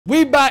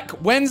We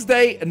back.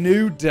 Wednesday, a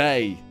new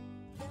day.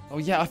 Oh,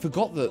 yeah, I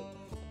forgot that.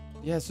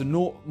 Yeah, so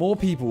more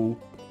people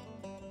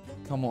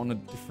come on a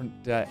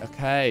different day.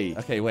 Okay.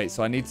 Okay, wait,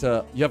 so I need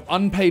to... You have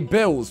unpaid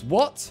bills.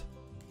 What?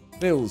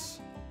 Bills.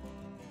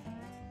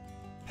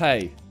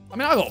 Pay. I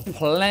mean, I got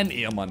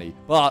plenty of money,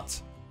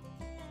 but...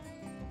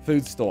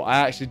 Food store. I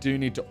actually do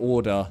need to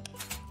order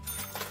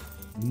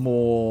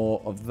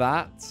more of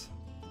that.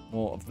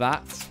 More of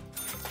that.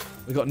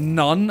 We got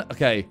none.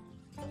 Okay.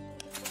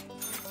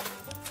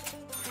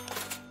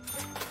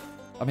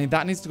 I mean,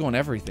 that needs to go on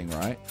everything,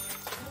 right?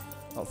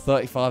 Got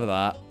 35 of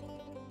that.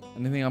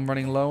 Anything I'm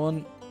running low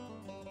on?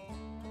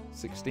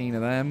 16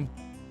 of them.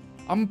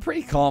 I'm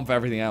pretty calm for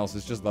everything else.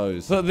 It's just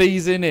those. Put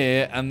these in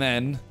here, and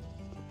then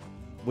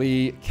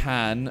we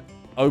can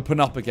open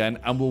up again,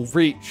 and we'll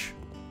reach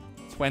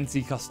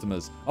 20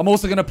 customers. I'm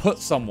also going to put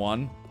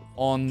someone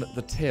on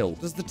the till.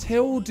 Does the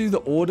till do the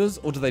orders,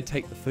 or do they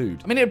take the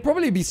food? I mean, it'd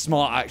probably be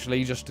smart,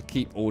 actually, just to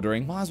keep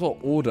ordering. Might as well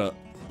order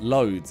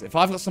loads. If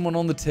I've got someone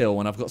on the till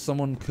and I've got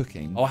someone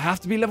cooking, oh, I have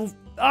to be level...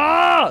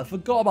 Ah! I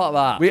forgot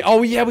about that.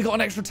 Oh, yeah, we got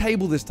an extra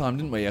table this time,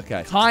 didn't we?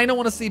 Okay. Kind of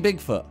want to see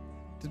Bigfoot.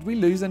 Did we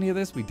lose any of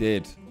this? We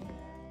did.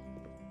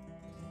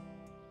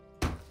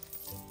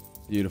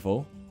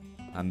 Beautiful.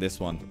 And this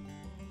one.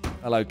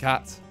 Hello,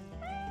 cat.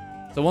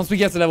 So once we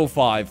get to level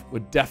 5, we're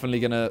definitely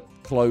going to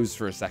close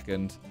for a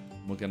second.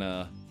 We're going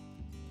to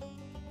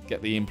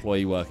get the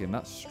employee working.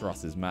 That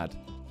strut is mad.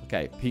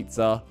 Okay,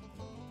 pizza,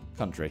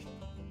 country.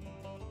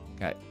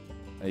 Okay,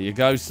 there you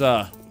go,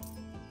 sir.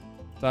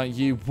 Don't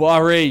you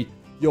worry.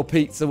 Your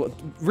pizza...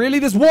 Really?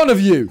 There's one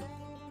of you?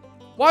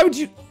 Why would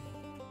you...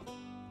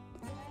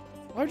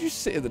 Why would you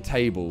sit at the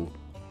table?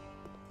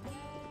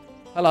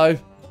 Hello.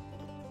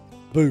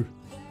 Boo.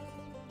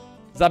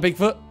 Is that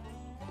Bigfoot?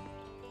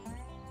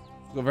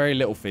 He's got very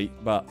little feet,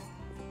 but...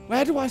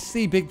 Where do I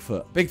see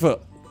Bigfoot?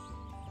 Bigfoot.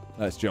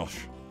 No, it's Josh.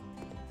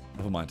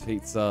 Never mind.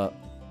 Pizza.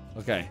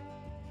 Okay.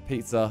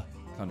 Pizza.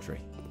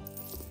 Country.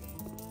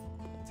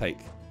 Take.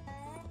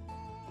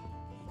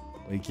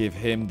 We give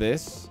him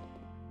this.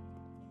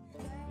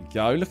 There you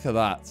go. Look at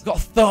that. We got a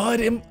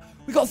third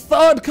we got a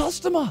third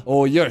customer.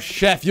 Oh, you're a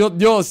chef. You're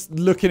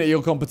looking at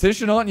your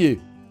competition, aren't you?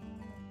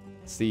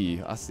 I see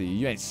you. I see you.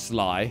 You ain't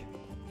sly.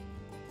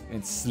 You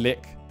ain't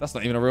slick. That's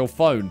not even a real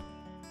phone.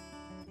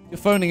 You're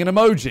phoning an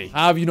emoji.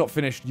 How have you not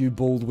finished, you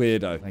bald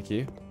weirdo? Thank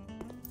you.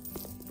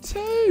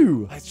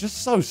 2. It's just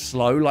so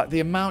slow. Like, the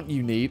amount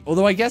you need.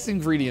 Although, I guess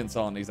ingredients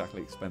aren't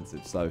exactly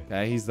expensive. So,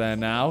 okay, he's there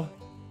now.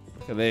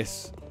 Look at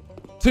this.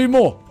 2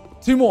 more.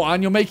 2 more,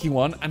 and you're making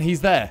one, and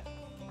he's there.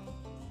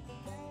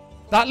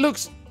 That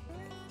looks...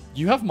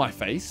 You have my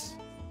face.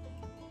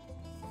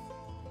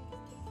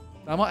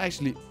 That might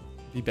actually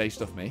be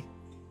based off me.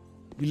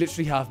 You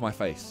literally have my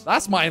face.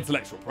 That's my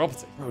intellectual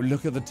property. Bro,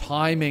 look at the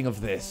timing of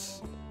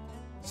this.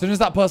 As soon as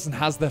that person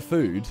has their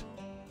food,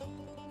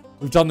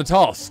 we've done the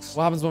tasks.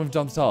 What happens when we've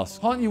done the tasks?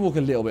 Can't you walk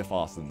a little bit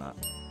faster than that?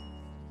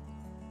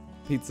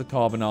 Pizza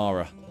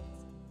carbonara.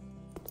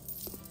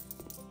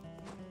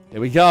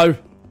 Here we go.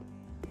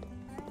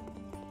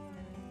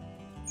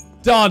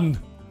 Done.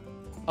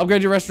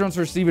 Upgrade your restaurant to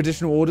receive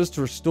additional orders.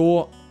 To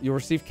restore, you'll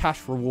receive cash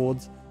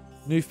rewards.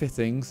 New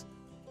fittings.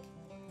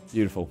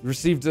 Beautiful. You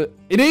received an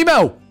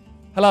email.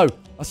 Hello.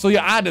 I saw your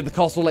ad at the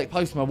Castle Lake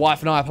Post. My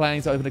wife and I are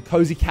planning to open a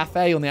cozy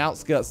cafe on the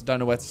outskirts. Don't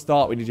know where to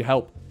start. We need your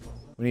help.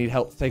 We need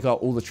help to take out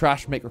all the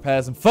trash, make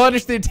repairs, and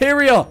furnish the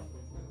interior.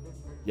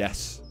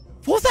 Yes.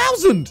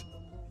 4,000.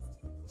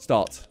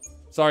 Start.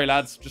 Sorry,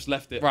 lads. Just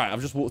left it. Right,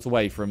 I've just walked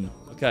away from...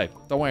 Okay,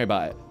 don't worry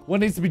about it.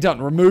 What needs to be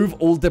done? Remove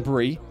all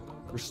debris.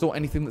 Restore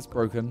anything that's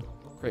broken.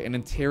 Create an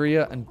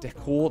interior and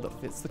decor that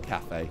fits the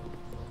cafe.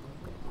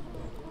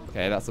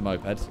 Okay, that's a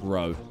moped.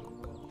 Bro.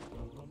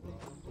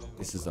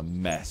 This is a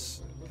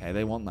mess. Okay,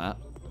 they want that.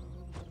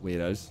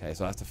 Weirdos. Okay,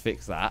 so I have to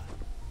fix that.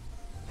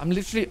 I'm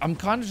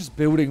kind of just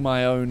building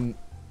my own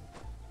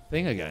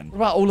thing again. What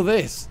about all of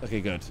this? Okay,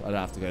 good. I don't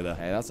have to go there.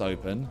 Okay, that's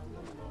open.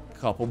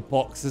 Couple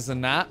boxes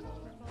and that.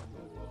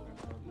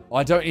 Oh,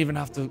 I don't even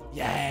have to...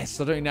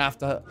 Yes, I don't even have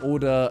to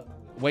order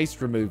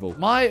waste removal.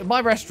 My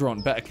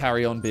restaurant better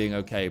carry on being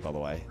okay, by the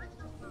way.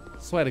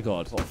 Swear to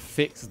God. I'll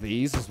fix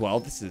these as well.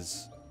 This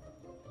is...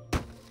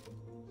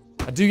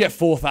 I do get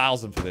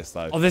 4,000 for this,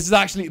 though. Oh, this is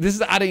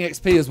adding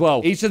XP as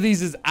well. Each of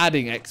these is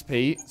adding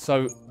XP.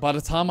 So by the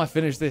time I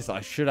finish this,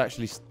 I should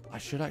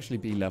actually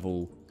be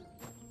level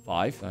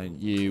 5. Don't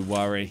you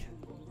worry.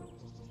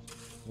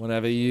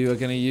 Whatever you are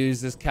going to use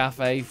this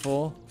cafe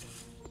for,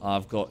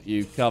 I've got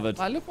you covered.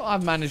 Like, look what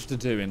I've managed to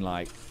do in,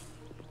 like,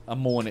 a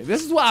morning.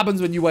 This is what happens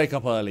when you wake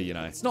up early, you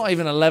know. It's not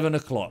even 11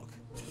 o'clock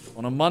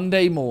on a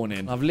Monday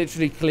morning. I've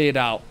literally cleared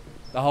out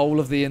the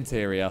whole of the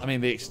interior. I mean,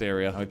 the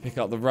exterior. I pick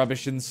up the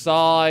rubbish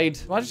inside.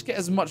 Do I just get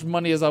as much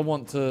money as I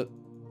want to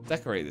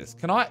decorate this?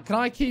 Can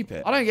I keep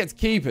it? I don't get to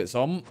keep it,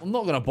 so I'm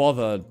not going to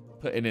bother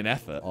putting in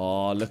effort.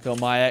 Oh, look at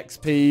my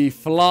XP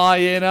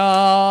flying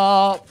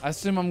up. I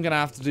assume I'm going to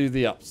have to do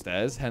the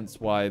upstairs, hence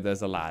why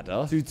there's a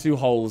ladder. Two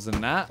holes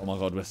in that. Oh my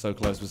God, we're so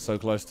close. We're so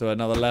close to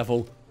another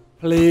level.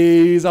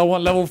 Please, I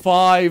want level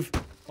 5.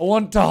 I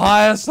want to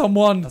hire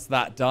someone. That's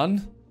that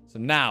done. So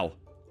now,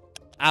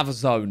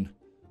 Avazone.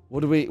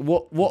 What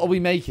are we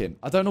making?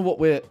 I don't know what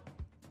we're...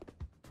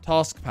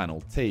 Task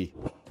panel, T.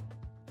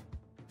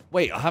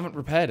 Wait, I haven't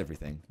repaired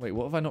everything. Wait,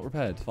 what have I not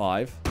repaired?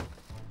 5,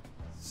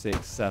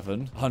 6, 7,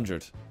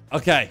 100.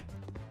 Okay.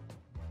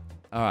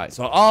 All right,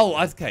 so,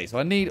 okay, so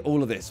I need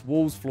all of this.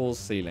 Walls, floors,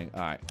 ceiling.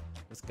 All right,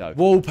 let's go.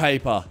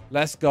 Wallpaper.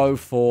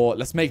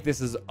 Let's make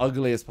this as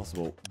ugly as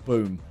possible.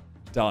 Boom.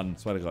 Done.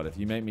 Swear to God, if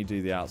you make me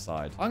do the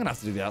outside. I'm gonna have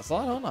to do the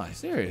outside, aren't I?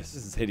 Serious.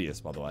 This is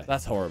hideous, by the way.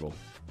 That's horrible.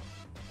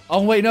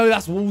 Oh, wait, no,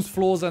 that's walls,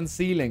 floors, and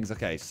ceilings.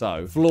 Okay,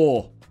 so,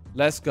 floor.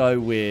 Let's go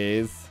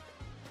with...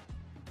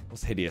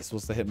 What's hideous?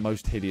 What's the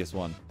most hideous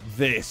one?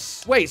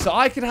 This. Wait, so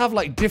I could have,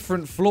 like,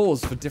 different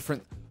floors for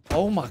different...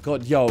 Oh, my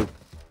God, yo.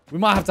 We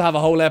might have to have a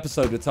whole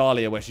episode with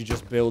Talia where she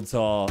just builds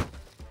our...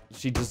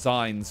 She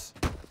designs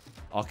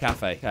our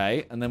cafe.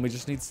 Okay, and then we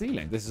just need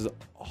ceiling. This is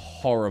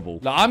horrible.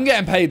 Like, I'm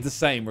getting paid the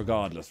same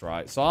regardless,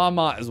 right? So I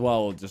might as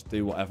well just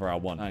do whatever I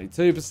want.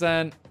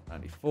 92%,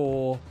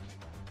 94,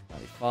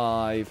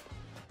 95,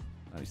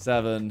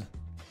 97,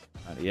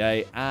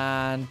 98,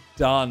 and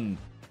done.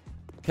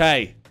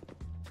 Okay.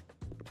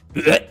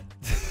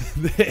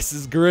 This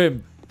is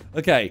grim.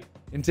 Okay.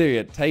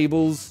 Interior.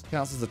 Tables.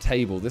 Counts as a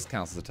table. This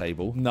counts as a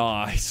table.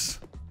 Nice.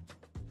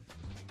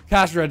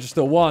 Cash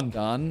register. 1.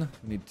 Done.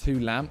 We need 2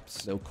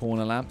 lamps. Little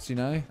corner lamps, you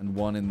know. And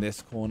 1 in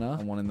this corner.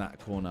 And 1 in that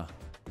corner.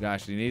 We don't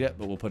actually need it,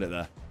 but we'll put it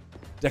there.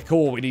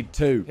 Decor. We need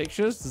 2.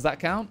 Pictures. Does that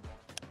count?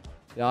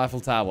 The Eiffel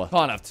Tower.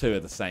 Can't have 2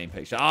 of the same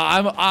picture.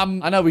 I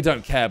know we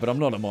don't care, but I'm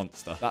not a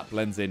monster. That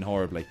blends in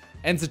horribly.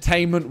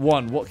 Entertainment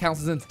 1. What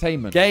counts as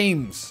entertainment?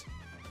 Games.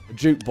 A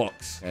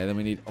jukebox. Okay, then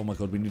we need... Oh my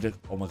God, we need a...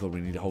 Oh my God,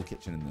 we need a whole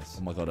kitchen in this.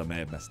 Oh my God, I may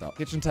have messed up.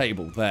 Kitchen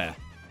table. There.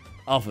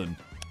 Oven.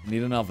 We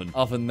need an oven.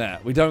 Oven there.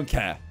 We don't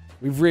care.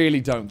 We really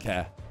don't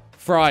care.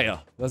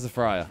 Fryer. Where's the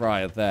fryer?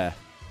 Fryer there.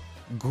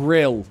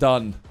 Grill.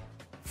 Done.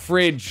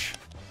 Fridge.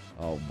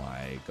 Oh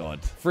my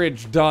God.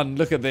 Fridge. Done.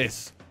 Look at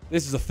this.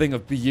 This is a thing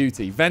of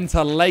beauty.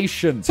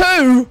 Ventilation.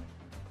 2?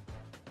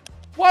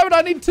 Why would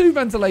I need 2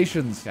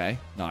 ventilations? Okay.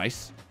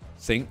 Nice.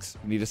 Sinks.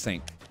 We need a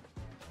sink.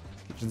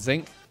 Kitchen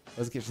sink.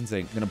 Where's the kitchen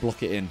sink? I'm going to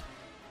block it in.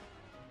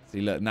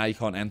 See, look. Now you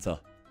can't enter.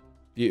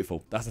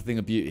 Beautiful. That's a thing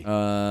of beauty.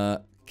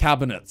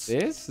 Cabinets.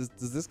 Does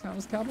this count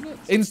as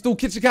cabinets? Install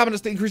kitchen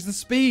cabinets to increase the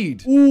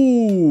speed.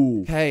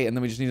 Ooh. Okay, and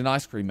then we just need an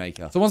ice cream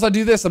maker. So once I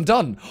do this, I'm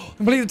done.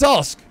 Complete the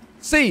task.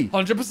 C.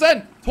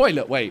 100%.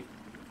 Toilet. Wait.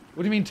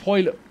 What do you mean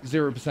toilet?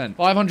 0%.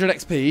 500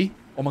 XP.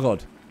 Oh my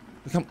God.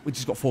 We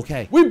just got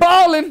 4K. We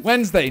balling.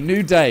 Wednesday.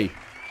 New day.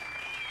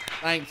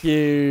 Thank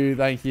you.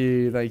 Thank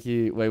you. Thank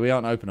you. Wait, we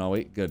aren't open, are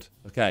we? Good.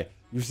 Okay.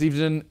 You received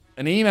an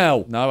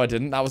email. No, I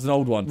didn't. That was an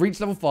old one. Reach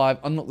level 5.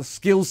 Unlock the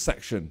skills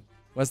section.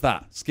 Where's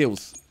that?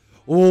 Skills.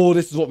 Oh,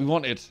 this is what we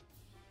wanted.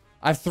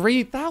 I have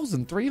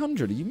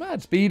 3,300. Are you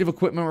mad? Speed of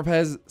equipment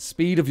repairs.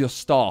 Speed of your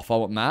staff. I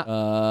want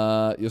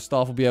that. Your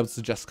staff will be able to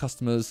suggest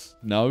customers.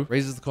 No.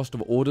 Raises the cost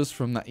of orders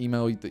from that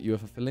email that you are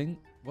fulfilling.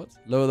 What?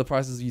 Lower the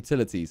prices of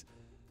utilities.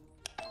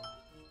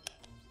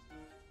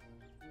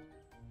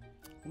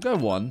 We'll go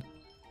 1.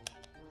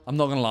 I'm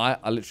not going to lie.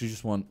 I literally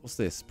just want... What's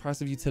this?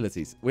 Price of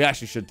utilities. We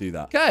actually should do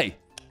that. Okay.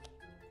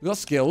 We got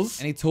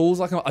skills. Any tools?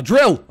 A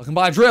drill. I can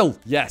buy a drill.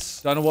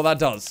 Yes. Don't know what that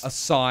does.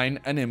 Assign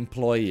an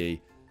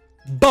employee.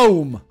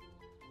 Boom.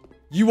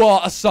 You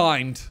are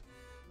assigned.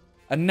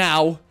 And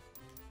now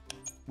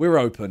we're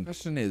open.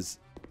 Question is,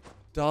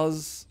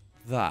 does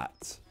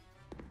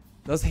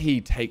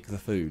he take the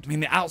food? I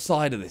mean, the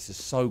outside of this is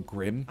so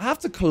grim. I have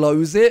to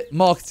close it.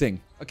 Marketing.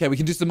 Okay, we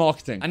can do some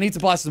marketing. I need to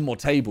buy some more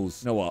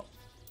tables. You know what?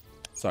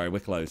 Sorry, we're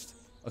closed.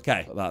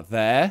 Okay, put that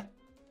there.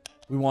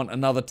 We want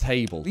another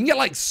table. We can get,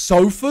 like,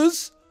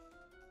 sofas.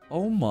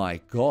 Oh, my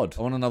God.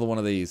 I want another one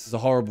of these. It's a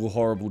horrible,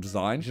 horrible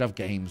design. We should have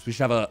games. We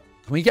should have a...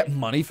 Can we get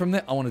money from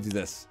this? I want to do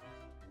this.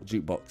 A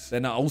jukebox.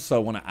 Then I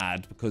also want to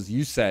add, because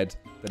you said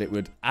that it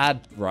would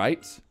add,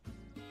 right?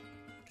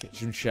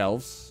 Kitchen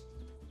shelves.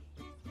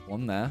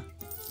 1 there.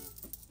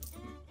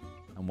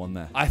 And 1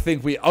 there. I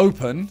think we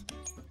open.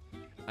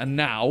 And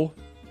now...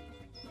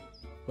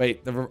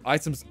 Wait, the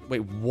items... Wait,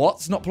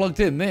 what's not plugged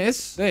in?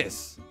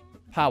 This.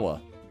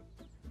 Power.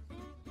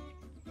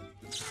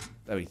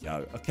 There we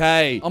go.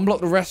 Okay.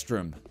 Unblock the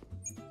restroom.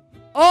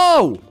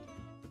 Oh!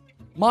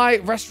 My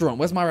restaurant.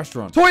 Where's my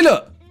restaurant?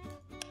 Toilet!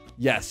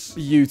 Yes.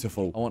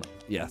 Beautiful. I want...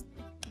 Yeah.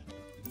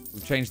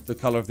 We've changed the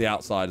color of the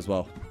outside as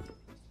well.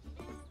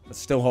 That's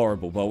still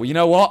horrible, but you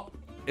know what?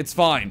 It's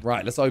fine.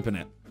 Right, let's open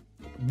it.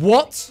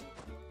 What?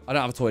 I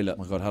don't have a toilet.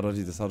 Oh my God, how do I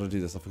do this?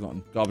 I've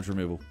forgotten. Garbage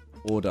removal.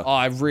 Order. Oh,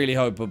 I really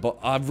hope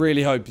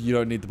you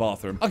don't need the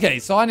bathroom. Okay,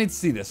 so I need to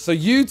see this. So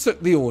you took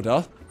the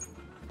order.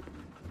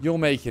 You're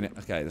making it.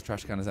 Okay, the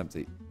trash can is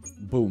empty.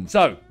 Boom.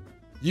 So,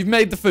 you've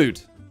made the food.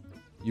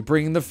 You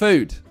bring the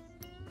food.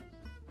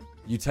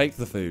 You take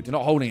the food. You're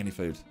not holding any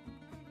food.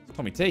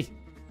 Tommy T.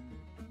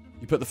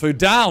 You put the food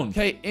down.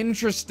 Okay,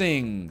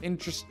 interesting.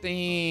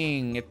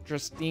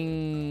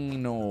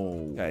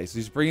 No. Okay, so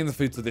he's bringing the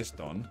food to this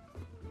don.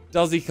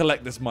 Does he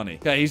collect this money?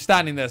 Okay, he's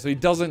standing there, so he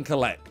doesn't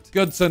collect.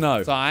 Good to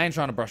know. So I ain't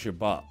trying to brush your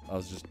butt. I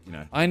was just, you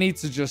know. I need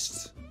to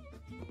just...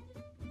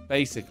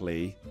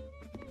 basically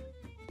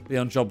be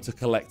on job to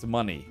collect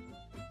money.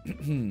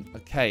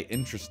 Okay,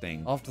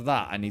 interesting. After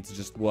that, I need to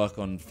just work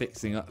on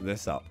fixing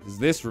this up. Because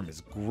this room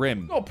is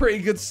grim. Got a pretty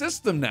good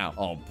system now.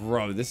 Oh,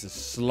 bro, this is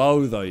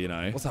slow, though, you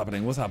know. What's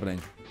happening? What's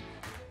happening?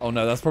 Oh,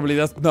 no, that's probably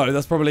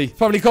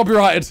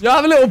copyrighted. You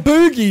have a little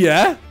boogie,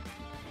 yeah?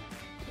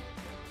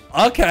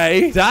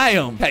 Okay.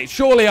 Damn. Okay,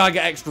 surely I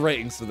get extra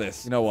ratings for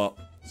this. You know what?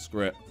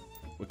 Screw it.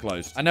 We're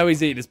closed. I know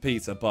he's eating his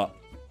pizza, but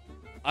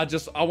I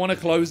want to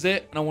close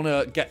it, and I want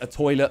to get a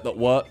toilet that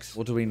works.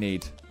 What do we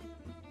need?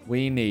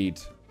 We need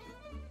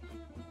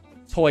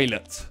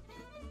toilet.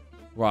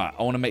 Right,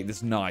 I want to make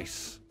this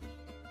nice.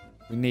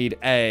 We need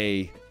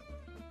a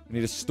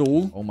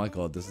stool. Oh my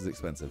god, this is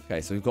expensive.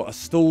 Okay, so we've got a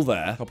stool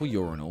there. A couple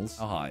urinals.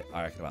 How high?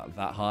 I reckon about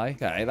that high.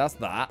 Okay, that's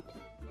that.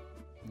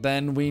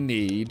 Then we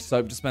need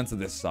soap dispenser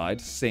this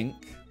side.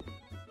 Sink.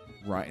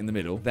 Right in the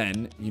middle.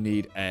 Then you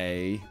need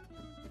a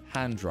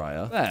hand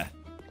dryer. There.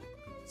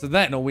 So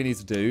then all we need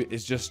to do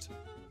is just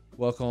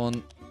work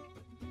on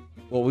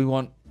what we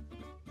want.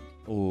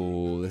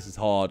 Oh, this is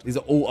hard. These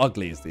are all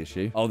ugly is the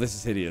issue. Oh, this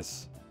is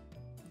hideous.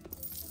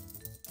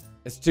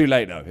 It's too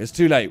late, though. It's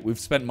too late. We've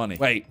spent money.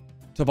 Wait.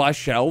 To buy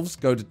shelves,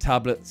 go to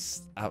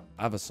tablets.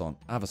 Avison.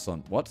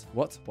 What?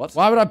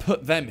 Why would I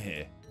put them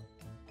here?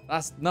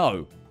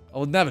 No. I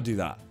would never do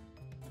that.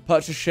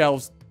 Purchase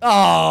shelves.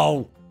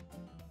 Oh!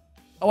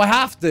 Oh, I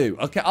have to.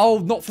 Okay. Oh,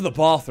 not for the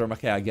bathroom.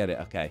 Okay, I get it.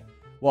 Okay.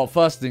 Well,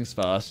 first things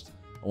first.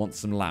 I want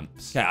some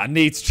lamps. Okay, I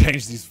need to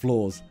change these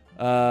floors.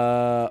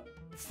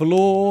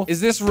 Floor.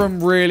 Is this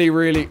room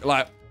really,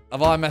 like,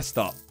 have I messed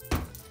up?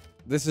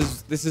 This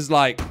is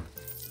like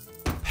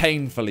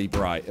painfully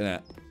bright, isn't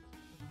it?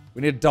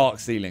 We need a dark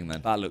ceiling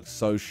then. That looks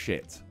so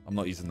shit. I'm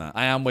not using that.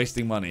 I am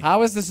wasting money.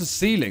 How is this a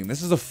ceiling?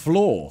 This is a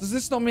floor. Does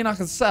this not mean I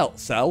can sell?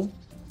 Sell?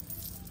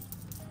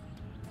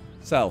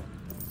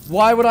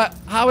 Why would I?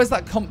 How is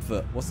that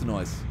comfort? What's the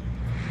noise?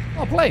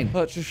 Oh, plane.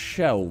 Purchase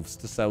shelves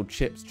to sell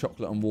chips,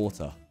 chocolate, and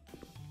water.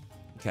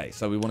 Okay,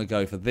 so we want to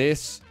go for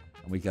this.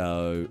 And we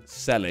go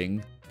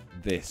selling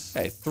this.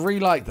 Okay, 3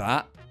 like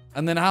that.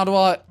 And then how do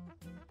I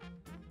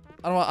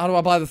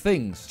buy the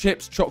things?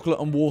 Chips, chocolate,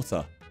 and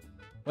water.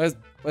 Where's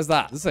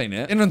that? This ain't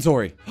it.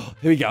 Inventory.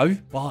 Here we go.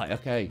 Buy.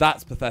 Okay.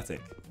 That's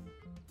pathetic.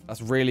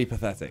 That's really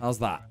pathetic. How's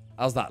that?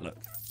 How's that look?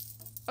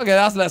 Okay,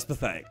 that's less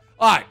pathetic.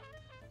 All right.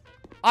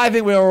 I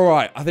think we're all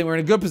right. I think we're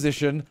in a good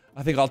position.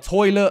 I think our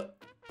toilet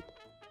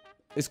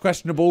is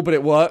questionable, but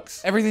it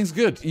works. Everything's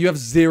good. You have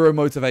 0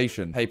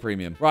 motivation. Pay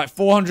premium. Right,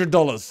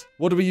 $400.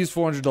 What do we use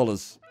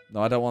 $400?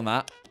 No, I don't want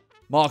that.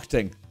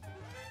 Marketing.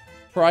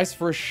 Price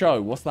for a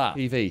show. What's that?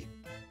 TV.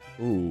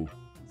 Ooh,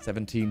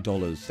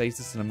 $17.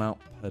 Status and amount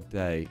per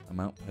day.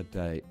 Amount per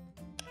day.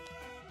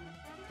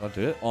 I'll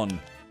do it. On.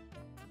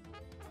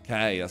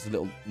 Okay, that's a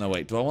little... No,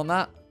 wait. Do I want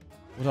that?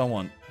 What do I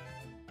want?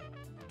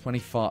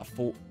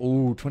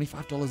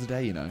 $25 a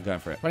day, you know. I'm going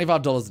for it.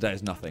 $25 a day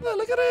is nothing. Oh,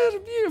 look at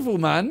it. Beautiful,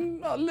 man.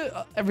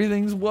 Oh,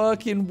 everything's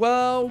working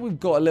well. We've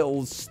got a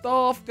little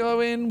staff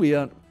going. We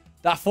earned...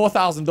 That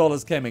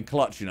 $4,000 came in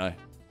clutch, you know.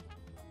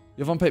 You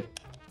have on pay...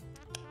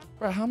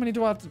 Bro, how many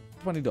do I have to...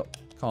 $20.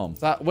 Calm.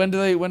 When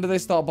do they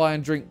start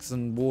buying drinks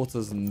and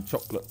waters and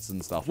chocolates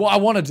and stuff? What I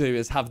want to do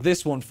is have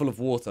this one full of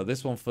water,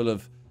 this one full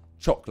of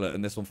chocolate,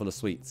 and this one full of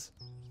sweets.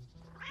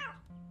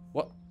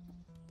 What?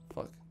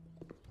 Fuck.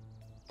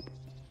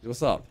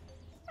 What's up?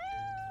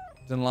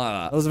 Didn't like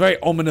that. That was a very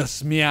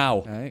ominous meow.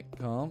 Okay,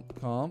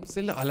 calm.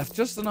 See, look, I left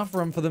just enough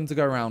room for them to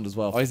go around as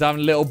well. Oh, he's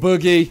having a little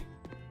boogie.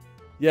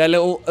 Yeah, a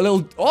little...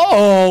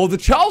 Oh, the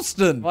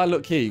Charleston. If I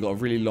look here, you got a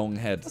really long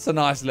head. That's a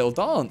nice little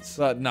dance.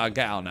 No,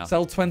 get out now.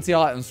 Sell 20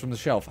 items from the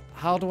shelf.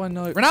 How do I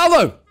know?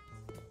 Ronaldo!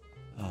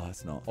 Oh,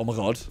 it's not. Oh, my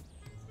God.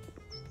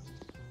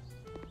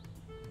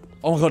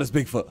 Oh, my God, it's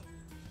Bigfoot.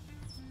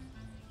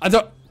 I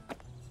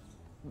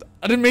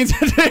didn't mean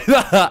to do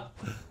that.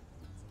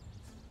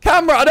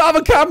 Camera. I don't have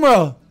a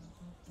camera.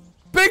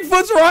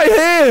 Bigfoot's right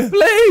here.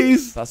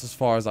 Please. That's as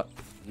far as I...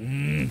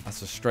 That's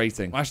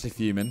frustrating. I'm actually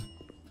fuming.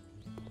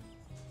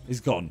 He's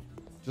gone.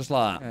 Just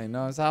like that. Okay,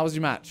 no. So how was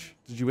your match?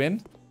 Did you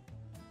win?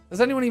 Does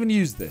anyone even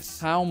use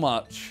this? How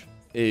much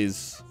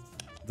is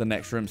the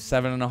next room?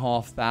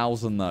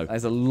 7,500 though. That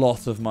is a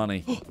lot of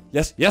money.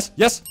 Yes. Yes!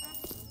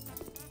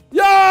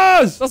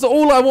 That's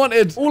all I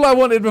wanted. All I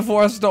wanted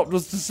before I stopped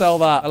was to sell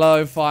that.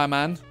 Hello,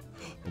 fireman.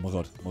 Oh my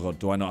god.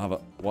 Do I not have a...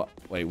 What?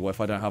 Wait, what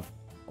if I don't have...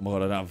 Oh my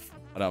god, I don't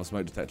have a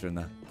smoke detector in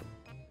there.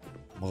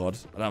 Oh my god,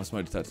 I don't have a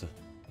smoke detector.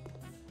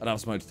 I don't have a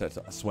smoke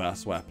detector. I swear.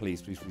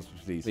 Please.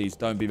 Please,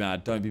 don't be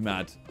mad. Don't be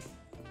mad.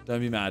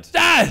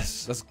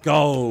 Yes! Let's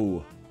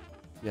go.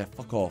 Yeah,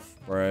 fuck off,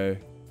 bro.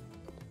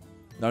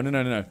 No.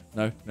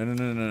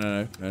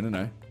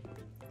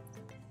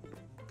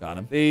 Got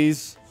him.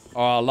 These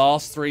are our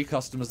last 3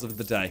 customers of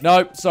the day.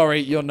 Nope, sorry.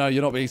 You're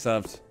not being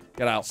served.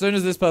 Get out. As soon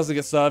as this person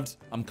gets served,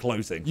 I'm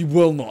closing. You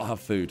will not have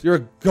food. You're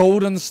a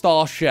golden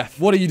star chef.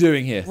 What are you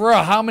doing here? Bro,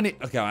 how many...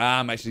 Okay, I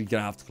am actually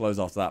going to have to close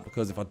after that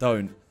because if I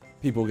don't,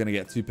 people are going to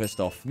get too pissed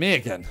off. Me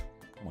again.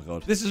 Oh my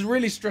god. This is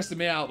really stressing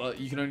me out that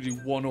you can only do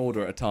 1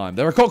 order at a time.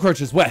 There are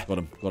cockroaches. Where? Got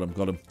him.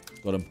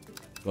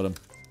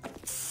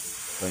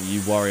 Don't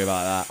you worry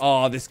about that.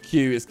 Oh, this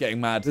queue is getting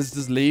mad. Does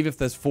this leave if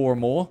there's 4 or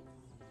more?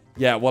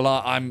 Yeah, well,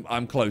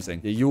 I'm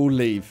closing. Yeah, you'll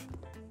leave.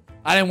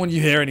 I didn't want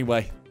you here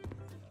anyway.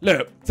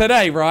 Look,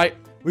 today, right,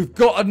 we've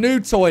got a new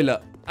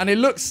toilet, and it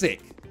looks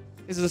sick.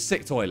 This is a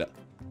sick toilet.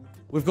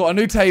 We've got a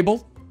new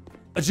table,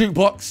 a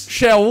jukebox,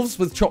 shelves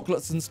with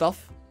chocolates and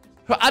stuff.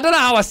 I don't know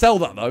how I sell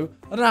that, though.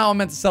 I don't know how I'm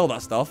meant to sell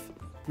that stuff.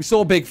 We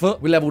saw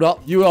Bigfoot. We leveled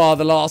up. You are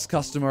the last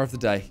customer of the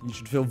day. You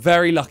should feel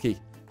very lucky.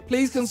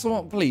 Please, can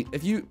someone, please,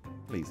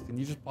 please, can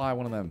you just buy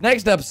one of them?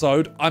 Next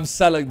episode, I'm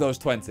selling those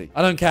 20.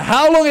 I don't care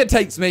how long it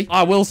takes me.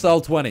 I will sell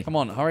 20. Come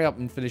on, hurry up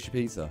and finish your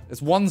pizza.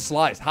 It's 1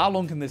 slice. How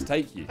long can this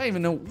take you? I don't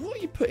even know. What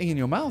are you putting in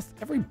your mouth?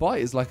 Every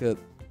bite is like a...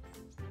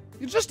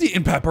 You're just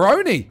eating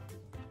pepperoni.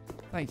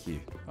 Thank you.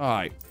 All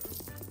right.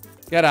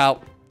 Get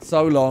out.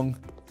 So long.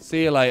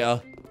 See you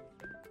later.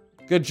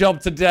 Good job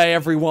today,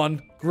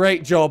 everyone.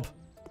 Great job.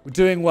 We're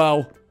doing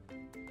well.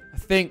 I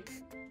think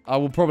I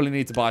will probably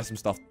need to buy some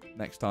stuff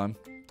next time.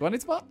 Do I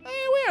need to buy?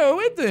 Hey,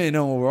 we're doing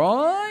all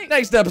right.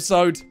 Next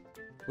episode,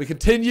 we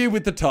continue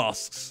with the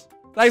tasks.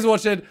 Thanks for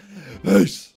watching. Peace.